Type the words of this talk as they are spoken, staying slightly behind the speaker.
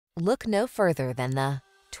Look no further than the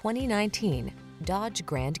 2019 Dodge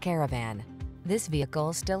Grand Caravan. This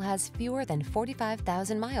vehicle still has fewer than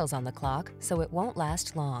 45,000 miles on the clock, so it won't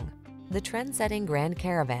last long. The trend-setting Grand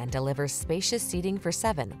Caravan delivers spacious seating for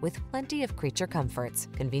 7 with plenty of creature comforts,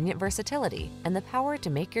 convenient versatility, and the power to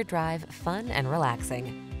make your drive fun and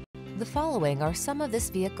relaxing. The following are some of this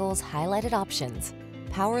vehicle's highlighted options: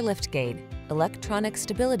 power liftgate, electronic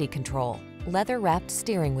stability control, leather-wrapped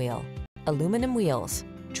steering wheel, aluminum wheels,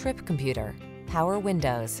 trip computer, power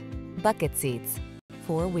windows, bucket seats,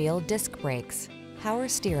 4-wheel disc brakes, power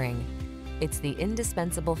steering. It's the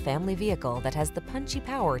indispensable family vehicle that has the punchy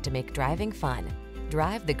power to make driving fun.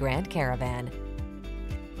 Drive the Grand Caravan.